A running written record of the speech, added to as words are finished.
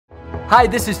Hi,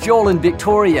 this is Joel and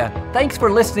Victoria. Thanks for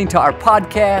listening to our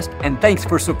podcast, and thanks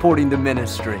for supporting the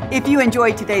ministry. If you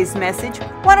enjoyed today's message,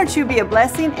 why don't you be a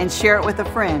blessing and share it with a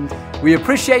friend? We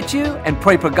appreciate you and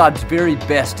pray for God's very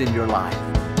best in your life.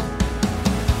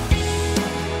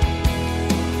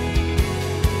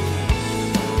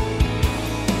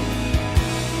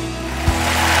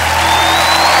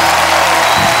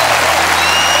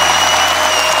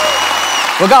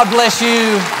 Well, God bless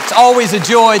you. It's always a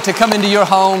joy to come into your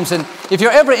homes. And if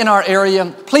you're ever in our area,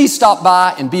 please stop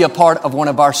by and be a part of one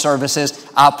of our services.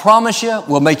 I promise you,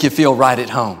 we'll make you feel right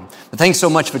at home. But thanks so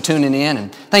much for tuning in.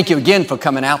 And thank you again for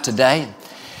coming out today.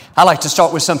 I like to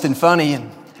start with something funny.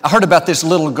 And I heard about this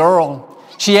little girl.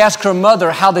 She asked her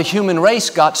mother how the human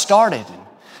race got started.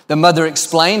 The mother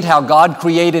explained how God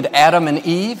created Adam and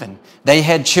Eve, and they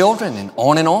had children, and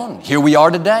on and on. Here we are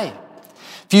today.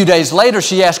 A few days later,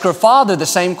 she asked her father the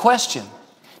same question.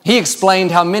 He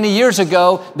explained how many years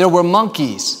ago there were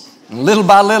monkeys. And little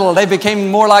by little, they became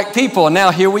more like people, and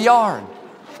now here we are.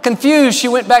 Confused, she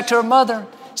went back to her mother,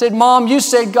 said, "Mom, you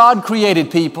said God created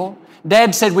people.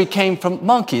 Dad said we came from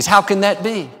monkeys. How can that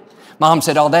be?" Mom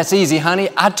said, "Oh, that's easy, honey.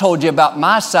 I told you about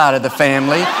my side of the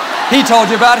family. He told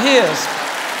you about his."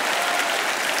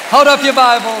 Hold up your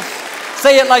Bibles.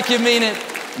 Say it like you mean it.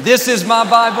 This is my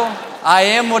Bible. I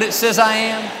am what it says I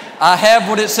am. I have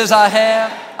what it says I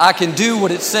have. I can do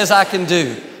what it says I can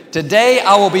do. Today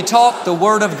I will be taught the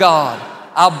Word of God.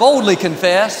 I'll boldly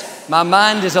confess, my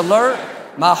mind is alert,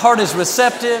 my heart is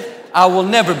receptive, I will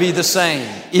never be the same.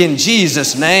 In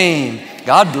Jesus' name,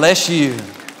 God bless you.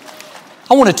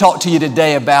 I want to talk to you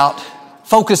today about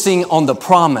focusing on the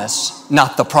promise,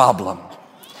 not the problem.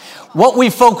 What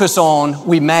we focus on,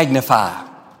 we magnify.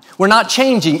 We're not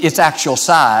changing its actual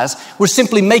size. We're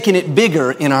simply making it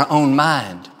bigger in our own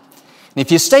mind. And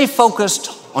if you stay focused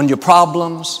on your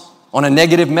problems, on a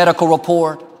negative medical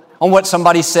report, on what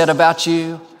somebody said about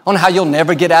you, on how you'll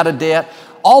never get out of debt,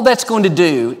 all that's going to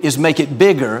do is make it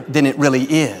bigger than it really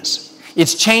is.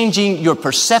 It's changing your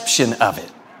perception of it.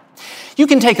 You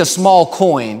can take a small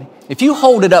coin. If you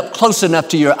hold it up close enough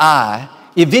to your eye,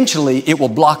 eventually it will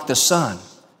block the sun.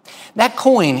 That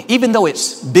coin, even though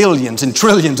it's billions and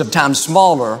trillions of times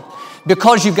smaller,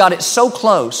 because you've got it so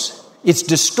close, it's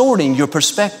distorting your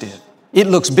perspective. It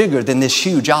looks bigger than this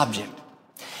huge object.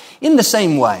 In the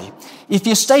same way, if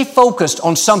you stay focused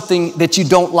on something that you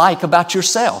don't like about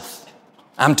yourself,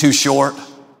 I'm too short,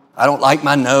 I don't like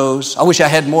my nose, I wish I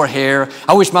had more hair,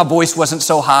 I wish my voice wasn't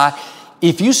so high.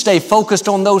 If you stay focused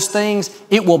on those things,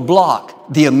 it will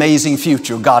block the amazing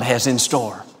future God has in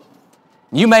store.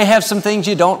 You may have some things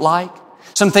you don't like,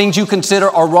 some things you consider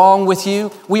are wrong with you.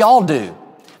 We all do.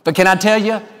 But can I tell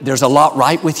you, there's a lot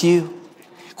right with you.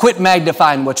 Quit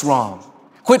magnifying what's wrong.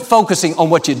 Quit focusing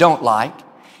on what you don't like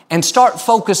and start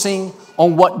focusing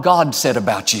on what God said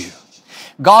about you.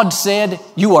 God said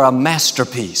you are a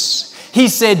masterpiece. He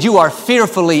said you are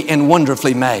fearfully and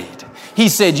wonderfully made. He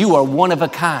said you are one of a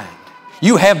kind.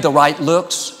 You have the right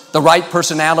looks, the right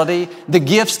personality, the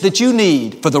gifts that you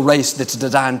need for the race that's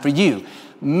designed for you.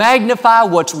 Magnify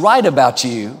what's right about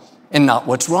you and not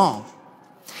what's wrong.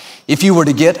 If you were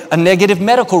to get a negative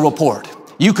medical report,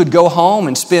 you could go home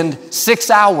and spend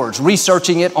 6 hours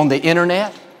researching it on the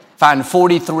internet, find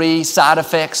 43 side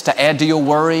effects to add to your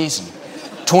worries,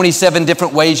 and 27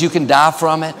 different ways you can die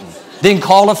from it, and then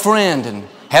call a friend and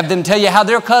have them tell you how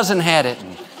their cousin had it,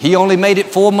 and he only made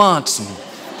it 4 months, and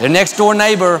their next door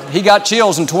neighbor, he got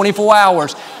chills in 24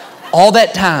 hours. All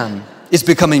that time is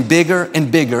becoming bigger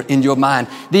and bigger in your mind.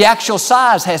 The actual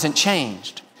size hasn't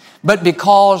changed, but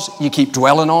because you keep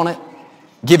dwelling on it,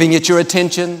 giving it your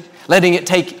attention, letting it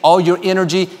take all your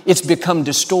energy, it's become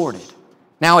distorted.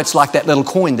 Now it's like that little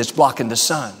coin that's blocking the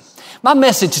sun. My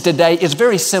message today is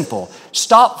very simple.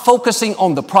 Stop focusing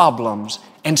on the problems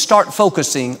and start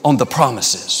focusing on the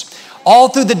promises. All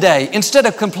through the day, instead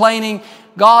of complaining,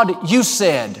 God, you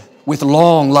said with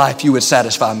long life you would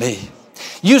satisfy me.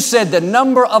 You said the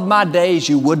number of my days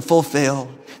you would fulfill,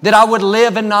 that I would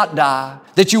live and not die,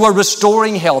 that you are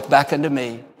restoring health back unto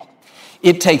me.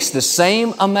 It takes the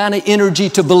same amount of energy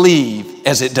to believe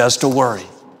as it does to worry.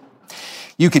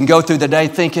 You can go through the day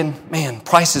thinking, man,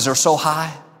 prices are so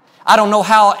high. I don't know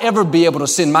how I'll ever be able to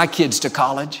send my kids to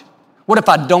college. What if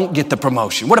I don't get the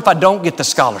promotion? What if I don't get the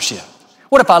scholarship?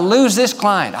 What if I lose this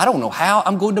client? I don't know how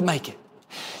I'm going to make it.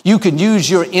 You can use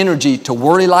your energy to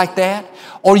worry like that,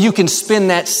 or you can spend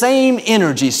that same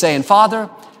energy saying, Father,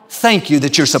 thank you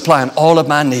that you're supplying all of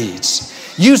my needs.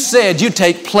 You said you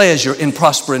take pleasure in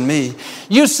prospering me.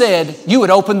 You said you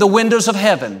would open the windows of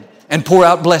heaven and pour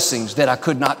out blessings that I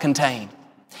could not contain.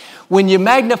 When you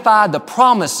magnify the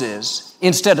promises,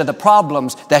 instead of the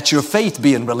problems, that's your faith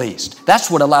being released. That's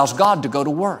what allows God to go to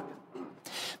work.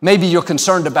 Maybe you're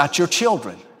concerned about your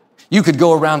children. You could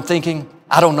go around thinking,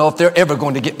 I don't know if they're ever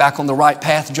going to get back on the right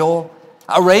path, Joel.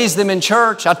 I raised them in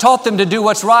church. I taught them to do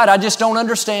what's right. I just don't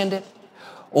understand it.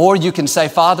 Or you can say,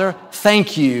 Father,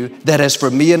 thank you that as for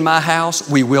me and my house,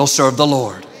 we will serve the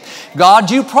Lord.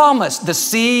 God, you promised the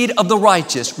seed of the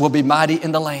righteous will be mighty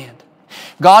in the land.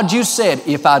 God, you said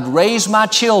if I'd raise my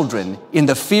children in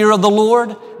the fear of the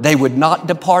Lord, they would not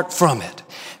depart from it.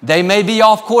 They may be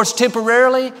off course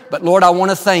temporarily, but Lord, I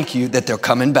want to thank you that they're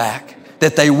coming back,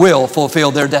 that they will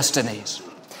fulfill their destinies.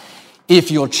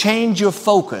 If you'll change your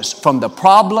focus from the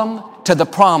problem to the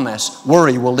promise,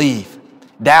 worry will leave.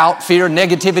 Doubt, fear,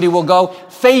 negativity will go.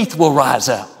 Faith will rise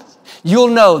up. You'll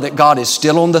know that God is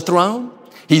still on the throne.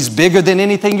 He's bigger than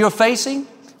anything you're facing.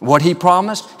 What He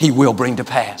promised, He will bring to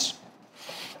pass.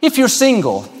 If you're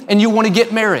single and you want to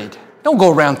get married, don't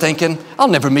go around thinking, I'll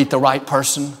never meet the right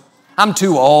person. I'm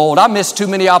too old. I missed too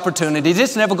many opportunities.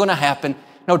 It's never going to happen.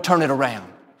 No, turn it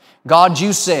around. God,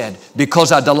 you said,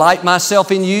 because I delight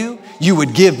myself in you, you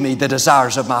would give me the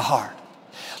desires of my heart.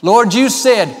 Lord, you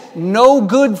said, no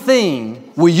good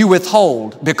thing will you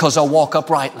withhold because I walk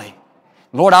uprightly.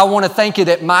 Lord, I want to thank you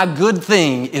that my good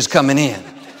thing is coming in.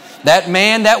 That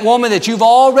man, that woman that you've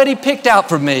already picked out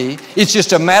for me, it's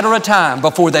just a matter of time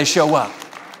before they show up.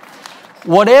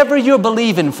 Whatever you're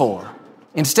believing for,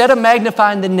 instead of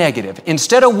magnifying the negative,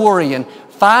 instead of worrying,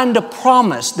 find a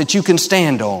promise that you can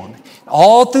stand on.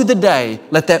 All through the day,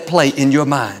 let that play in your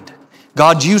mind.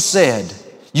 God, you said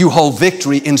you hold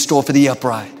victory in store for the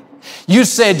upright. You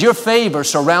said your favor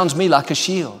surrounds me like a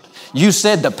shield. You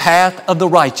said the path of the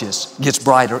righteous gets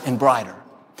brighter and brighter.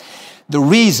 The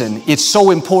reason it's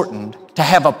so important to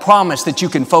have a promise that you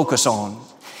can focus on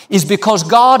is because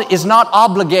God is not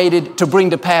obligated to bring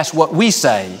to pass what we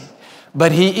say,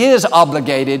 but He is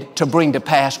obligated to bring to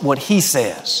pass what He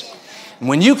says. And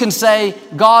when you can say,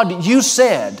 God, you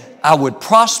said I would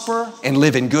prosper and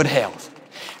live in good health.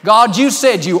 God, you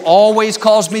said you always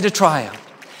cause me to triumph.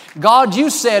 God, you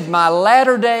said my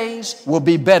latter days will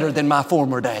be better than my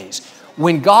former days.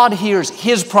 When God hears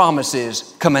His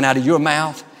promises coming out of your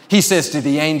mouth, He says to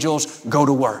the angels, go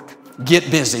to work, get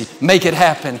busy, make it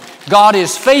happen. God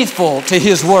is faithful to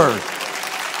His word.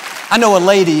 I know a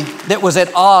lady that was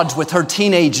at odds with her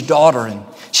teenage daughter, and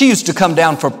she used to come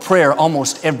down for prayer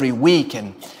almost every week,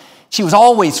 and she was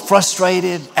always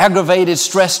frustrated, aggravated,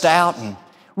 stressed out, and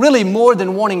really more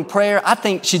than wanting prayer, I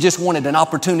think she just wanted an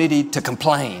opportunity to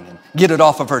complain and get it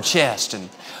off of her chest. And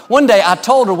one day I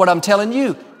told her what I'm telling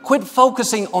you, quit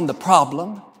focusing on the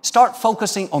problem, start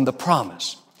focusing on the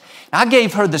promise. I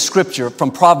gave her the scripture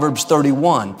from Proverbs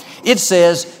 31. It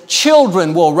says,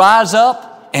 children will rise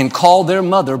up and call their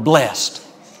mother blessed.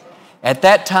 At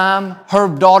that time, her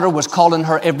daughter was calling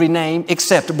her every name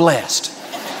except blessed.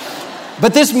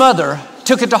 But this mother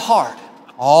took it to heart.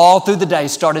 All through the day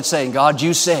started saying, God,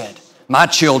 you said my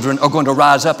children are going to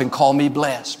rise up and call me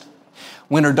blessed.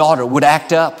 When her daughter would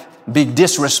act up, be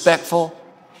disrespectful,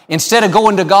 instead of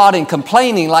going to God and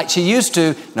complaining like she used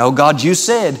to, no, God, you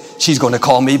said she's going to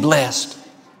call me blessed.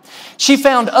 She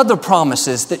found other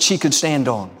promises that she could stand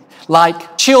on,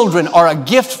 like children are a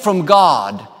gift from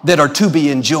God that are to be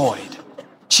enjoyed.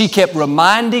 She kept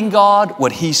reminding God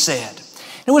what He said.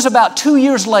 It was about 2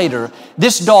 years later,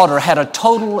 this daughter had a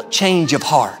total change of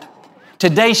heart.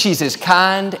 Today, she's as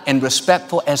kind and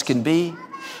respectful as can be.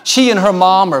 She and her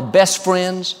mom are best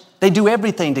friends. They do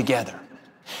everything together.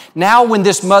 Now, when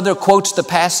this mother quotes the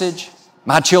passage,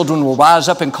 my children will rise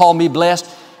up and call me blessed,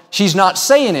 she's not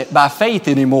saying it by faith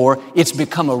anymore. It's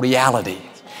become a reality.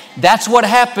 That's what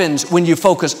happens when you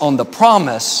focus on the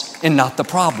promise and not the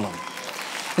problem.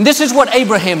 And this is what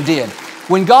Abraham did.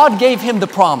 When God gave him the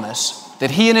promise that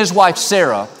he and his wife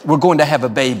Sarah were going to have a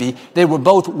baby, they were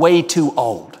both way too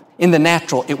old. In the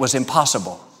natural, it was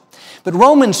impossible. But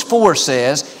Romans 4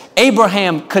 says,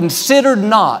 Abraham considered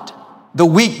not the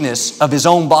weakness of his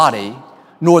own body,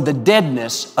 nor the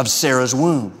deadness of Sarah's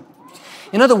womb.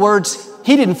 In other words,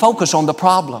 he didn't focus on the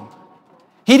problem.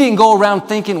 He didn't go around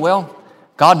thinking, well,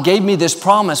 God gave me this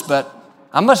promise, but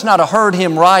I must not have heard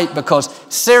Him right because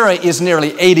Sarah is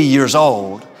nearly 80 years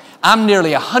old. I'm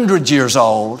nearly 100 years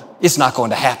old. It's not going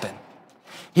to happen.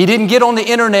 He didn't get on the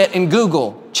internet and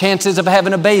Google chances of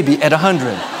having a baby at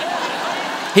 100.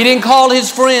 He didn't call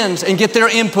his friends and get their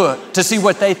input to see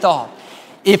what they thought.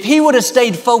 If he would have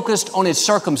stayed focused on his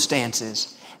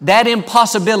circumstances, that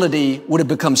impossibility would have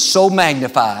become so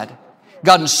magnified,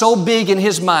 gotten so big in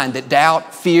his mind that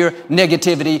doubt, fear,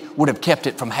 negativity would have kept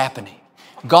it from happening.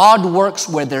 God works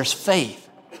where there's faith.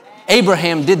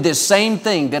 Abraham did this same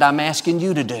thing that I'm asking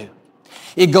you to do.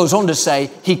 It goes on to say,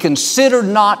 he considered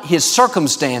not his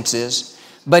circumstances,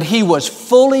 but he was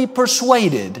fully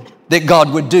persuaded that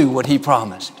God would do what he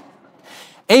promised.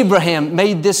 Abraham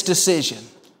made this decision.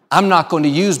 I'm not going to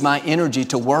use my energy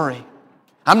to worry.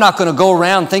 I'm not going to go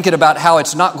around thinking about how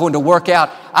it's not going to work out.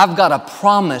 I've got a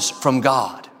promise from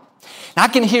God. And I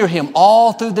can hear him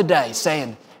all through the day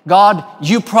saying, God,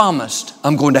 you promised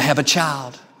I'm going to have a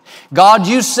child. God,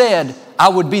 you said I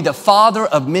would be the father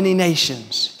of many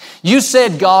nations. You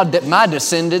said, God, that my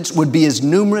descendants would be as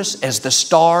numerous as the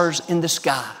stars in the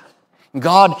sky.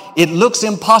 God, it looks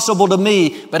impossible to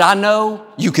me, but I know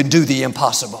you can do the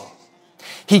impossible.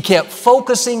 He kept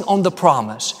focusing on the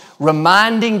promise,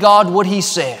 reminding God what he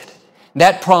said.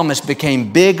 That promise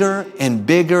became bigger and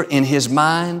bigger in his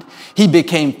mind. He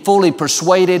became fully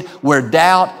persuaded where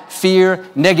doubt, fear,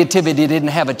 negativity didn't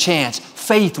have a chance.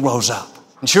 Faith rose up.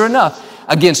 And sure enough,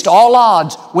 against all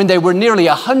odds, when they were nearly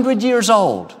 100 years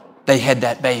old, they had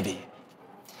that baby.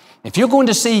 If you're going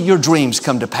to see your dreams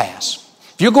come to pass,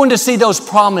 if you're going to see those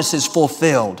promises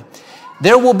fulfilled,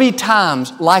 there will be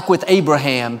times, like with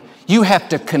Abraham, you have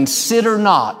to consider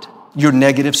not your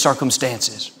negative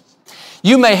circumstances.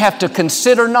 You may have to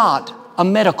consider not a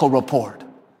medical report.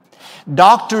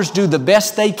 Doctors do the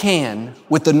best they can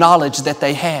with the knowledge that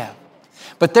they have.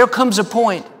 But there comes a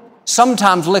point,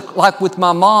 sometimes like with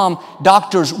my mom,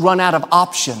 doctors run out of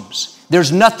options.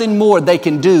 There's nothing more they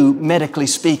can do medically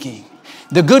speaking.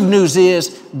 The good news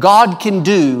is God can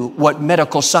do what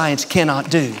medical science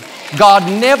cannot do. God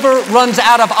never runs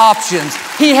out of options.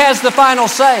 He has the final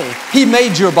say. He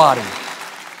made your body.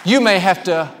 You may have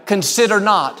to consider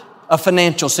not a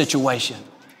financial situation.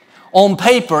 On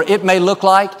paper, it may look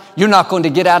like you're not going to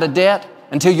get out of debt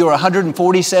until you're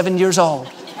 147 years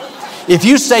old. If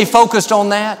you stay focused on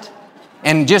that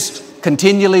and just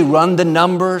continually run the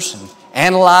numbers and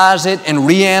analyze it and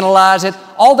reanalyze it,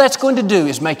 all that's going to do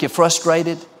is make you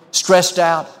frustrated, stressed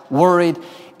out, worried.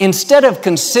 Instead of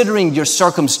considering your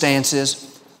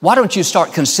circumstances, why don't you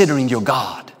start considering your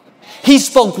God? He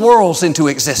spoke worlds into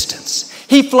existence.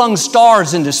 He flung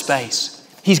stars into space.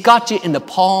 He's got you in the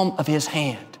palm of his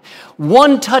hand.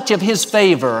 One touch of his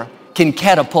favor can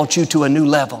catapult you to a new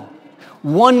level.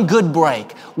 One good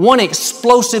break, one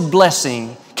explosive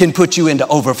blessing can put you into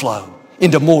overflow,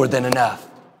 into more than enough.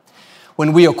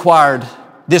 When we acquired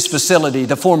this facility,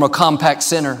 the former Compaq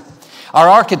Center, our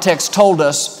architects told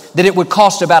us that it would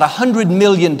cost about $100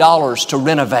 million to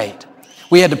renovate.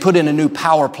 We had to put in a new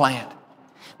power plant.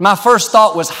 My first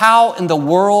thought was, how in the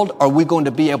world are we going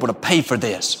to be able to pay for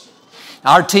this?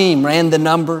 Our team ran the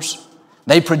numbers.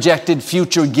 They projected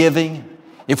future giving.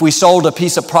 If we sold a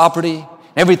piece of property,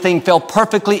 everything fell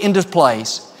perfectly into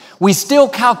place. We still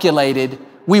calculated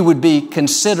we would be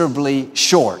considerably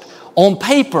short. On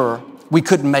paper, we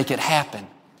couldn't make it happen.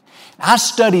 I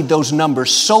studied those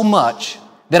numbers so much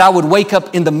that I would wake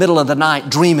up in the middle of the night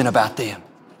dreaming about them.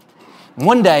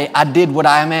 One day, I did what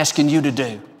I am asking you to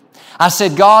do. I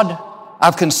said, God,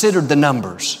 I've considered the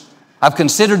numbers. I've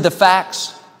considered the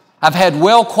facts. I've had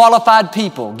well-qualified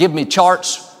people give me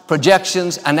charts,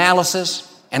 projections,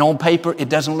 analysis, and on paper, it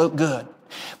doesn't look good.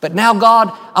 But now,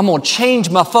 God, I'm going to change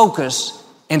my focus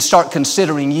and start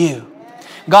considering you.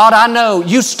 God, I know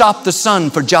you stopped the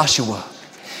sun for Joshua.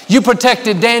 You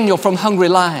protected Daniel from hungry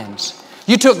lions.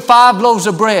 You took 5 loaves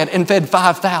of bread and fed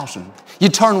 5,000. You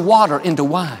turned water into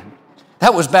wine.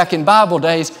 That was back in Bible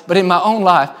days, but in my own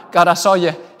life, God, I saw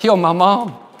you heal my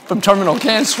mom from terminal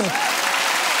cancer.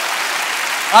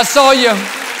 I saw you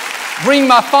bring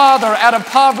my father out of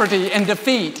poverty and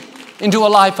defeat into a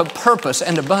life of purpose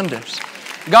and abundance.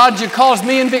 God, you caused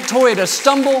me and Victoria to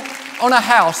stumble on a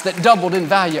house that doubled in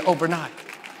value overnight.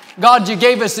 God, you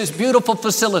gave us this beautiful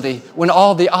facility when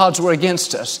all the odds were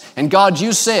against us. And God,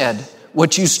 you said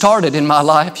what you started in my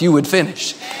life, you would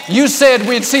finish. You said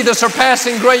we'd see the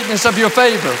surpassing greatness of your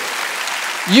favor.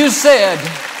 You said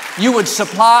you would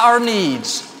supply our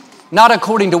needs, not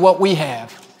according to what we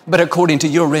have, but according to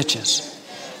your riches.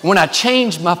 When I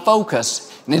changed my focus,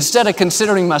 and instead of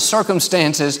considering my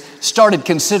circumstances, started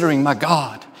considering my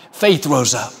God, faith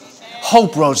rose up,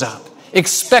 hope rose up,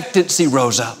 expectancy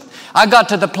rose up. I got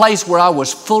to the place where I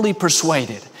was fully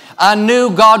persuaded. I knew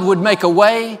God would make a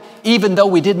way even though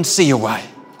we didn't see a way.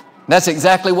 That's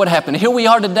exactly what happened. Here we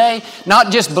are today,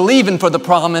 not just believing for the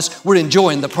promise, we're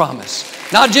enjoying the promise.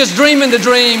 Not just dreaming the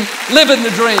dream, living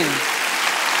the dream.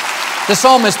 The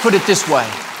psalmist put it this way: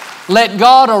 let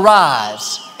God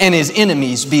arise and his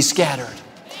enemies be scattered.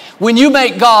 When you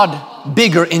make God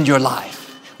bigger in your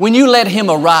life, when you let him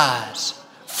arise,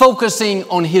 focusing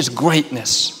on his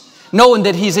greatness, knowing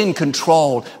that he's in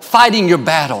control, fighting your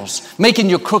battles, making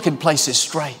your crooked places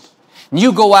straight. And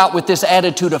you go out with this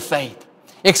attitude of faith.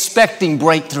 expecting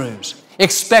breakthroughs,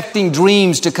 expecting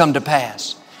dreams to come to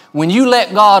pass. When you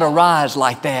let God arise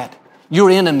like that, your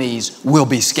enemies will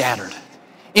be scattered.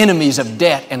 Enemies of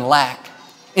debt and lack,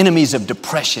 enemies of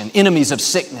depression, enemies of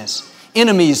sickness,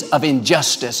 enemies of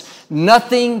injustice.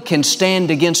 Nothing can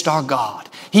stand against our God.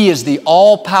 He is the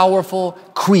all-powerful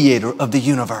creator of the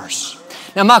universe.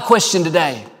 Now, my question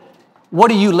today,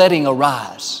 what are you letting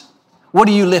arise? What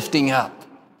are you lifting up?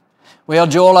 Well,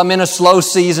 Joel, I'm in a slow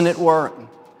season at work.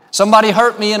 Somebody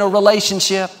hurt me in a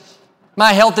relationship.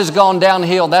 My health has gone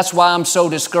downhill. That's why I'm so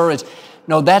discouraged.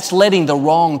 No, that's letting the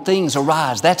wrong things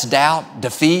arise. That's doubt,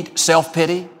 defeat,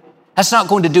 self-pity. That's not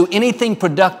going to do anything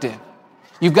productive.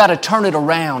 You've got to turn it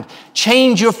around.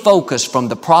 Change your focus from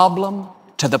the problem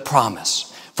to the promise.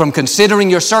 From considering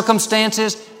your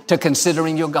circumstances to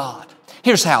considering your God.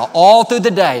 Here's how. All through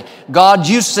the day, God,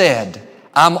 you said,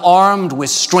 I'm armed with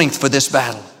strength for this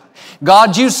battle.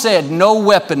 God, you said, no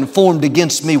weapon formed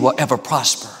against me will ever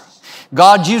prosper.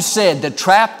 God, you said, the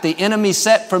trap the enemy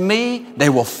set for me, they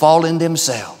will fall in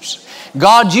themselves.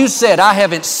 God, you said, I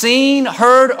haven't seen,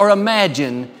 heard, or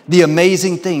imagined the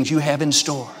amazing things you have in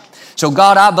store. So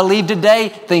God, I believe today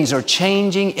things are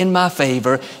changing in my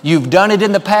favor. You've done it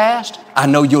in the past. I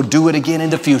know you'll do it again in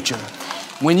the future.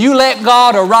 When you let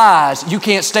God arise, you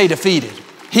can't stay defeated.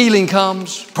 Healing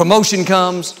comes, promotion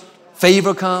comes,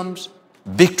 favor comes,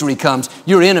 victory comes.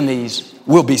 Your enemies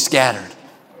will be scattered.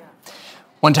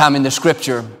 One time in the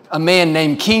scripture, a man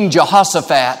named King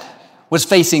Jehoshaphat was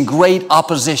facing great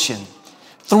opposition.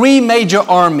 3 major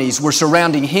armies were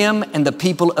surrounding him and the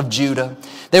people of Judah.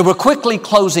 They were quickly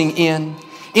closing in.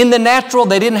 In the natural,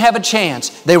 they didn't have a chance.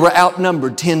 They were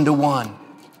outnumbered 10-1.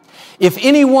 If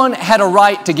anyone had a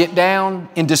right to get down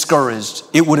and discouraged,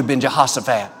 it would have been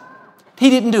Jehoshaphat. He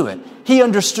didn't do it. He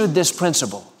understood this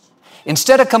principle.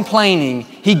 Instead of complaining,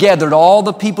 he gathered all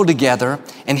the people together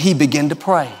and he began to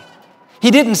pray. He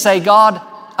didn't say, God,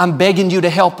 I'm begging you to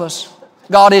help us.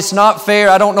 God, it's not fair.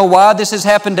 I don't know why this has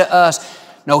happened to us.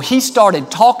 No, he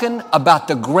started talking about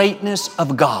the greatness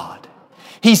of God.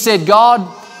 He said, God,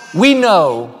 we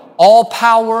know all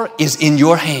power is in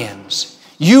your hands.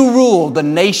 You rule the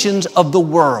nations of the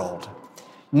world.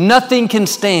 Nothing can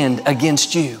stand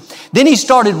against you. Then he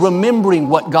started remembering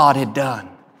what God had done.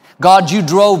 God, you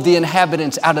drove the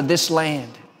inhabitants out of this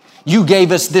land. You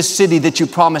gave us this city that you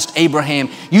promised Abraham.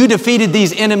 You defeated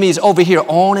these enemies over here,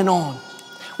 on and on.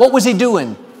 What was he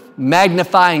doing?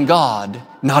 Magnifying God,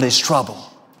 not his trouble.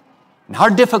 In our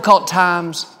difficult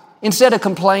times, instead of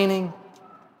complaining,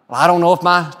 well, I don't know if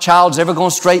my child's ever going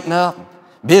to straighten up.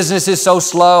 Business is so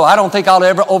slow. I don't think I'll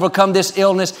ever overcome this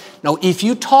illness. No, if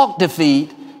you talk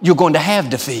defeat, you're going to have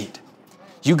defeat.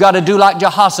 You got to do like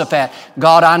Jehoshaphat.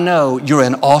 God, I know you're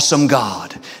an awesome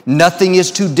God. Nothing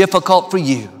is too difficult for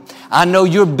you. I know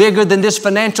you're bigger than this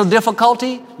financial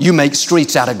difficulty. You make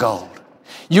streets out of gold.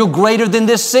 You're greater than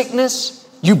this sickness.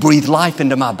 You breathe life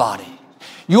into my body.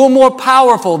 You're more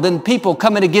powerful than people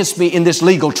coming against me in this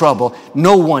legal trouble.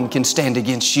 No one can stand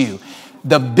against you.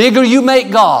 The bigger you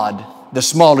make God, the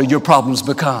smaller your problems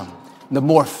become. The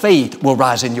more faith will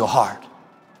rise in your heart.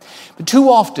 But too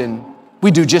often,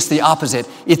 we do just the opposite.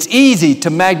 It's easy to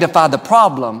magnify the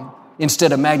problem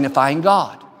instead of magnifying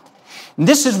God. And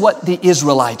this is what the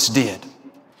Israelites did.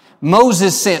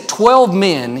 Moses sent 12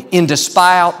 men in to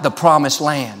spy out the promised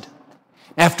land.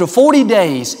 After 40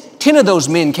 days, 10 of those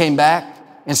men came back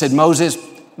and said, Moses,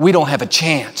 we don't have a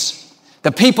chance.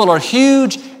 The people are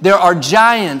huge. There are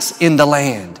giants in the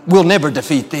land. We'll never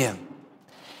defeat them.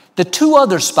 The 2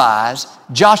 other spies,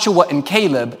 Joshua and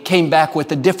Caleb, came back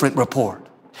with a different report.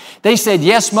 They said,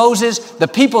 yes, Moses, the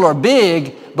people are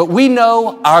big, but we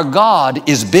know our God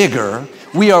is bigger.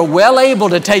 We are well able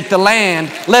to take the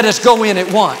land. Let us go in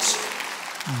at once.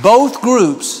 Both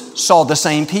groups saw the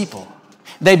same people.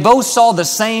 They both saw the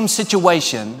same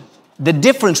situation. The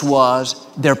difference was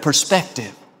their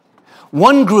perspective.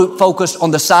 One group focused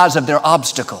on the size of their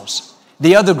obstacles.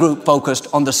 The other group focused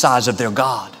on the size of their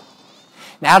God.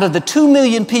 Now, out of the 2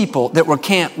 million people that were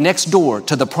camped next door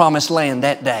to the promised land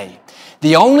that day,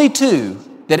 the only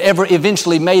 2 that ever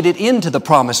eventually made it into the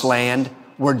promised land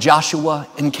were Joshua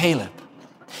and Caleb.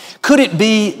 Could it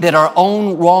be that our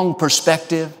own wrong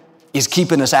perspective is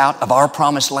keeping us out of our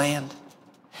promised land?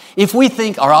 If we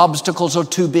think our obstacles are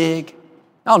too big,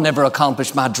 I'll never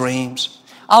accomplish my dreams.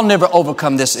 I'll never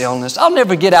overcome this illness. I'll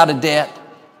never get out of debt.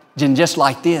 Then just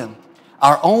like them,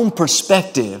 our own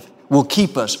perspective will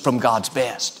keep us from God's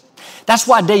best. That's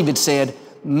why David said,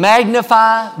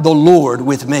 magnify the Lord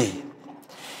with me.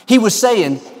 He was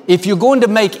saying, if you're going to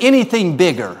make anything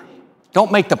bigger,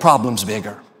 don't make the problems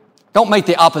bigger. Don't make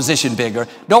the opposition bigger.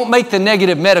 Don't make the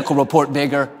negative medical report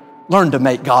bigger. Learn to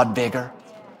make God bigger.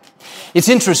 It's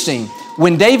interesting.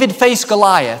 When David faced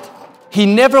Goliath, he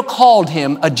never called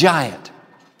him a giant.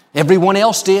 Everyone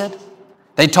else did.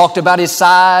 They talked about his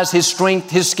size, his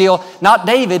strength, his skill. Not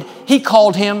David. He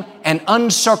called him an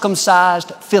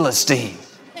uncircumcised Philistine.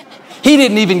 He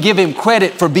didn't even give him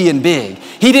credit for being big.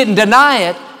 He didn't deny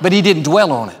it, but he didn't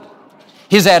dwell on it.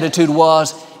 His attitude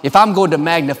was, if I'm going to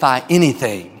magnify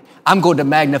anything, I'm going to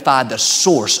magnify the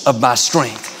source of my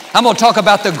strength. I'm going to talk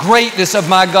about the greatness of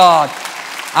my God.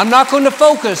 I'm not going to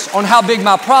focus on how big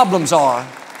my problems are.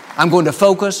 I'm going to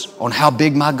focus on how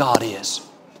big my God is.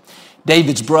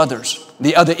 David's brothers,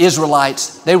 the other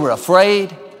Israelites, they were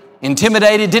afraid,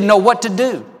 intimidated, didn't know what to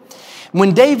do.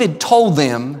 When David told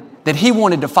them that he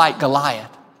wanted to fight Goliath,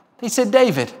 they said,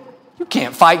 David, you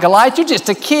can't fight Goliath. You're just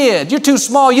a kid. You're too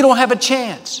small. You don't have a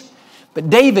chance. But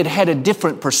David had a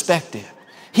different perspective.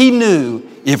 He knew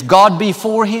if God be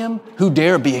for him, who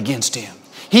dare be against him?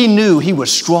 He knew he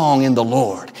was strong in the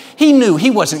Lord. He knew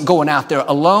he wasn't going out there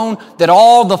alone, that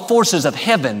all the forces of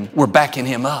heaven were backing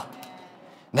him up.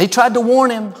 They tried to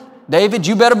warn him, David,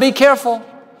 you better be careful.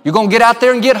 You're going to get out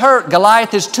there and get hurt.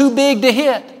 Goliath is too big to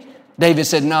hit. David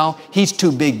said, no, he's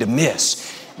too big to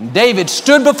miss. And David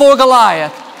stood before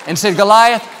Goliath and said,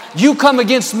 Goliath, you come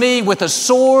against me with a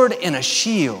sword and a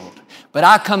shield, but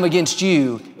I come against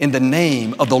you in the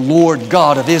name of the Lord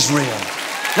God of Israel.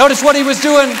 Notice what he was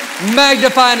doing,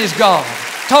 magnifying his God,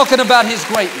 talking about his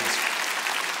greatness.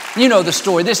 You know the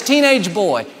story. This teenage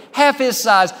boy, half his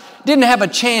size, didn't have a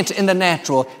chance in the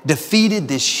natural, defeated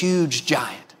this huge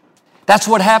giant. That's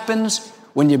what happens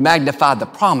when you magnify the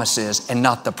promises and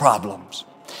not the problems.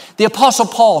 The Apostle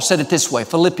Paul said it this way,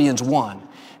 Philippians 1,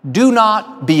 do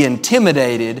not be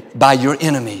intimidated by your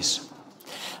enemies.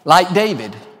 Like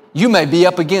David, you may be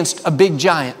up against a big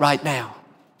giant right now,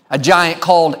 a giant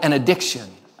called an addiction,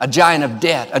 a giant of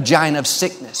debt, a giant of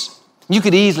sickness. You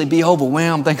could easily be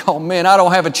overwhelmed, think, oh man, I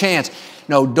don't have a chance.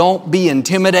 No, don't be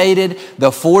intimidated.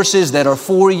 The forces that are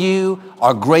for you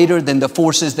are greater than the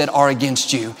forces that are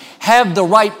against you. Have the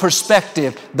right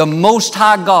perspective. The Most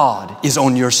High God is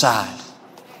on your side.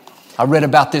 I read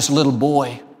about this little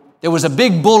boy. There was a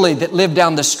big bully that lived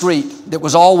down the street that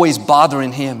was always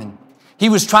bothering him. And he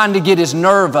was trying to get his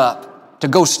nerve up to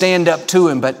go stand up to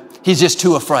him, but he's just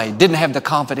too afraid, didn't have the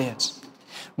confidence.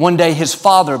 One day his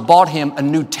father bought him a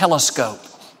new telescope.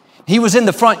 He was in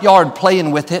the front yard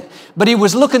playing with it, but he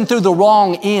was looking through the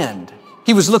wrong end.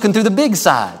 He was looking through the big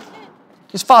side.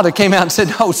 His father came out and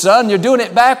said, no, son, you're doing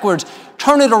it backwards.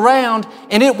 Turn it around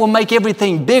and it will make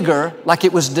everything bigger like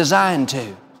it was designed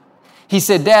to. He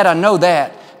said, Dad, I know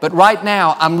that, but right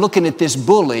now I'm looking at this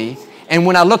bully, and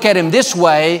when I look at him this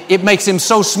way, it makes him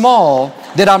so small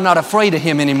that I'm not afraid of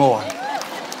him anymore.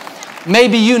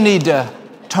 Maybe you need to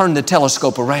turn the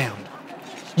telescope around.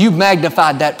 You've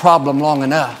magnified that problem long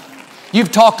enough.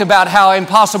 You've talked about how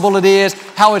impossible it is,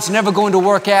 how it's never going to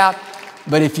work out.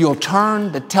 But if you'll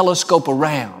turn the telescope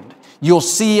around, you'll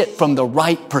see it from the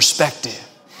right perspective.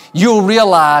 You'll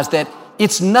realize that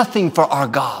it's nothing for our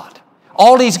God.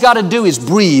 All He's got to do is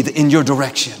breathe in your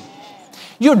direction.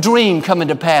 Your dream coming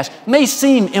to pass may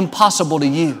seem impossible to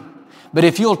you, but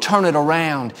if you'll turn it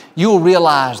around, you'll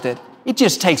realize that it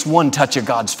just takes one touch of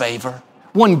God's favor,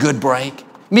 one good break,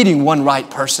 meeting one right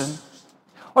person,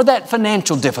 or that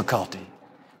financial difficulty,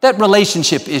 that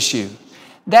relationship issue,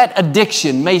 that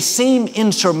addiction may seem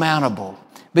insurmountable,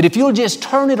 but if you'll just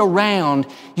turn it around,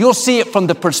 you'll see it from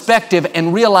the perspective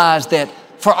and realize that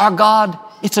for our God,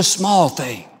 it's a small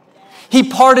thing. He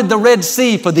parted the Red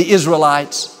Sea for the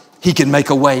Israelites. He can make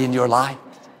a way in your life.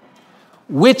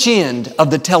 Which end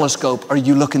of the telescope are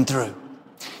you looking through?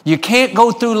 You can't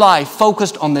go through life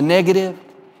focused on the negative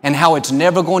and how it's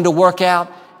never going to work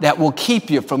out. That will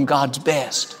keep you from God's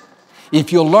best.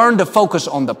 If you'll learn to focus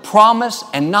on the promise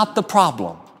and not the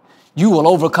problem, you will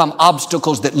overcome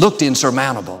obstacles that looked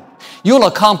insurmountable. You'll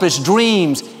accomplish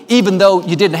dreams even though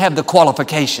you didn't have the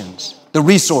qualifications, the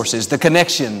resources, the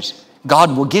connections.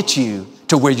 God will get you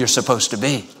to where you're supposed to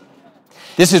be.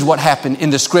 This is what happened in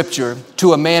the scripture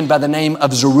to a man by the name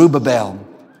of Zerubbabel.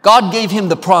 God gave him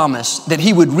the promise that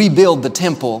he would rebuild the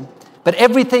temple, but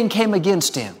everything came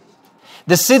against him.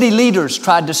 The city leaders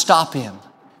tried to stop him.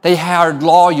 They hired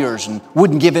lawyers and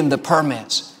wouldn't give him the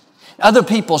permits. Other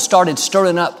people started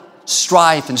stirring up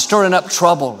strife and stirring up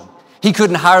trouble. He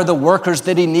couldn't hire the workers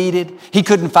that he needed. He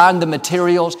couldn't find the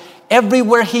materials.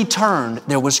 Everywhere he turned,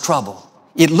 there was trouble.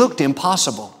 It looked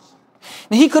impossible.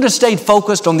 And he could have stayed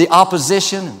focused on the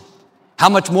opposition and how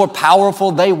much more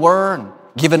powerful they were and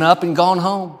given up and gone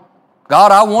home.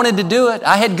 God, I wanted to do it.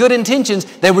 I had good intentions.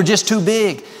 They were just too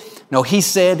big. No, he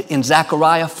said in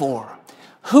Zechariah 4,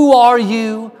 who are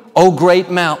you, O great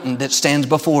mountain that stands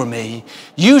before me.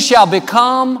 You shall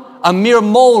become a mere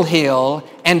molehill,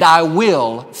 and I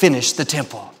will finish the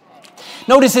temple.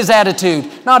 Notice his attitude.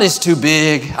 Not it's too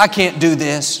big, I can't do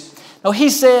this. No, he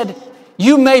said,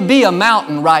 you may be a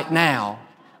mountain right now,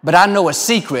 but I know a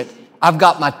secret. I've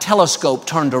got my telescope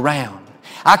turned around.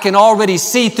 I can already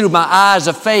see through my eyes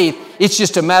of faith. It's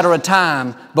just a matter of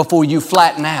time before you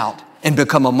flatten out and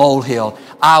become a molehill.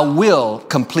 I will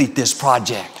complete this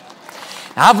project.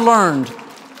 Now, I've learned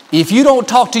if you don't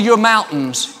talk to your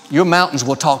mountains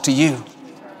will talk to you.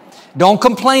 Don't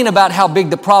complain about how big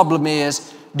the problem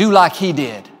is. Do like he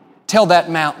did. Tell that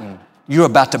mountain, you're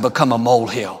about to become a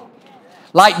molehill.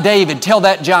 Like David, tell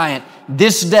that giant,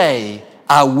 this day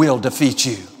I will defeat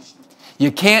you.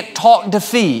 You can't talk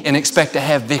defeat and expect to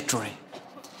have victory.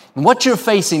 And what you're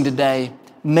facing today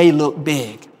may look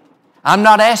big. I'm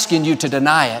not asking you to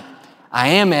deny it. I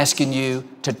am asking you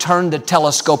to turn the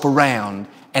telescope around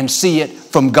and see it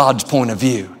from God's point of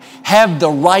view. Have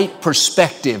the right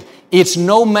perspective. It's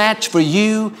no match for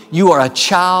you. You are a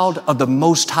child of the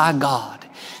Most High God.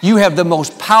 You have the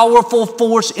most powerful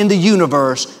force in the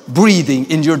universe breathing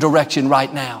in your direction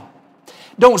right now.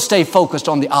 Don't stay focused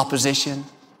on the opposition,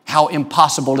 how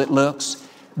impossible it looks.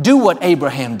 Do what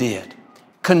Abraham did.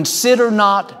 Consider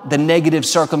not the negative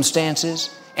circumstances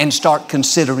and start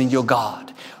considering your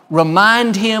God.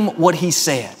 Remind him what he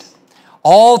said.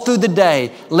 All through the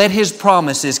day, let his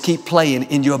promises keep playing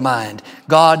in your mind.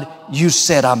 God, you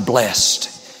said I'm blessed.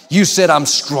 You said I'm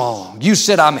strong. You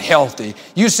said I'm healthy.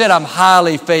 You said I'm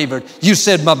highly favored. You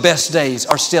said my best days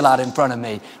are still out in front of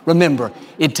me. Remember,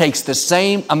 it takes the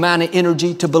same amount of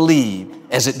energy to believe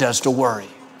as it does to worry.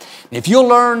 If you'll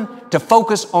learn to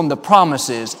focus on the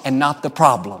promises and not the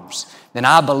problems, then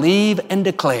I believe and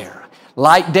declare,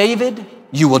 like David,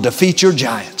 you will defeat your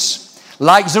giants.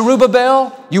 Like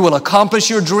Zerubbabel, you will accomplish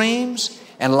your dreams.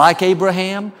 And like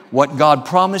Abraham, what God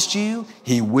promised you,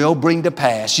 he will bring to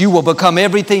pass. You will become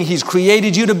everything he's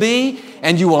created you to be,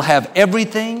 and you will have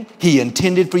everything he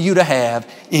intended for you to have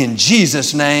in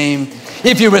Jesus' name.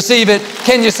 If you receive it,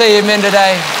 can you say amen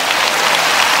today?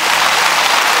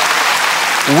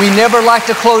 We never like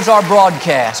to close our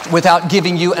broadcast without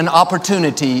giving you an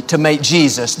opportunity to make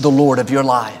Jesus the Lord of your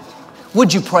life.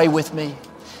 Would you pray with me?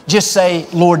 Just say,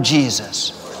 Lord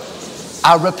Jesus,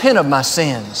 I repent of my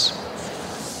sins.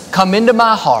 Come into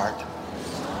my heart.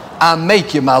 I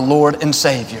make you my Lord and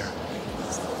Savior.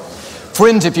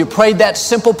 Friends, if you prayed that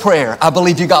simple prayer, I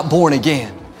believe you got born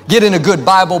again. Get in a good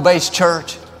Bible-based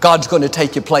church. God's going to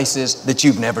take you places that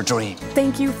you've never dreamed.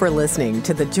 Thank you for listening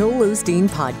to the Joel Osteen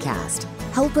Podcast.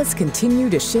 Help us continue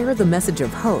to share the message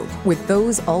of hope with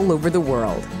those all over the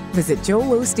world. Visit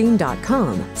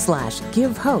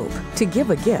joelosteen.com/give hope to give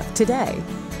a gift today.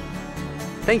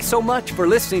 Thanks so much for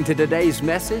listening to today's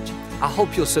message. I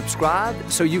hope you'll subscribe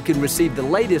so you can receive the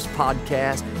latest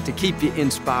podcast to keep you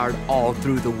inspired all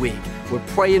through the week. We're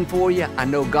praying for you. I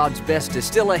know God's best is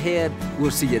still ahead.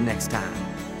 We'll see you next time.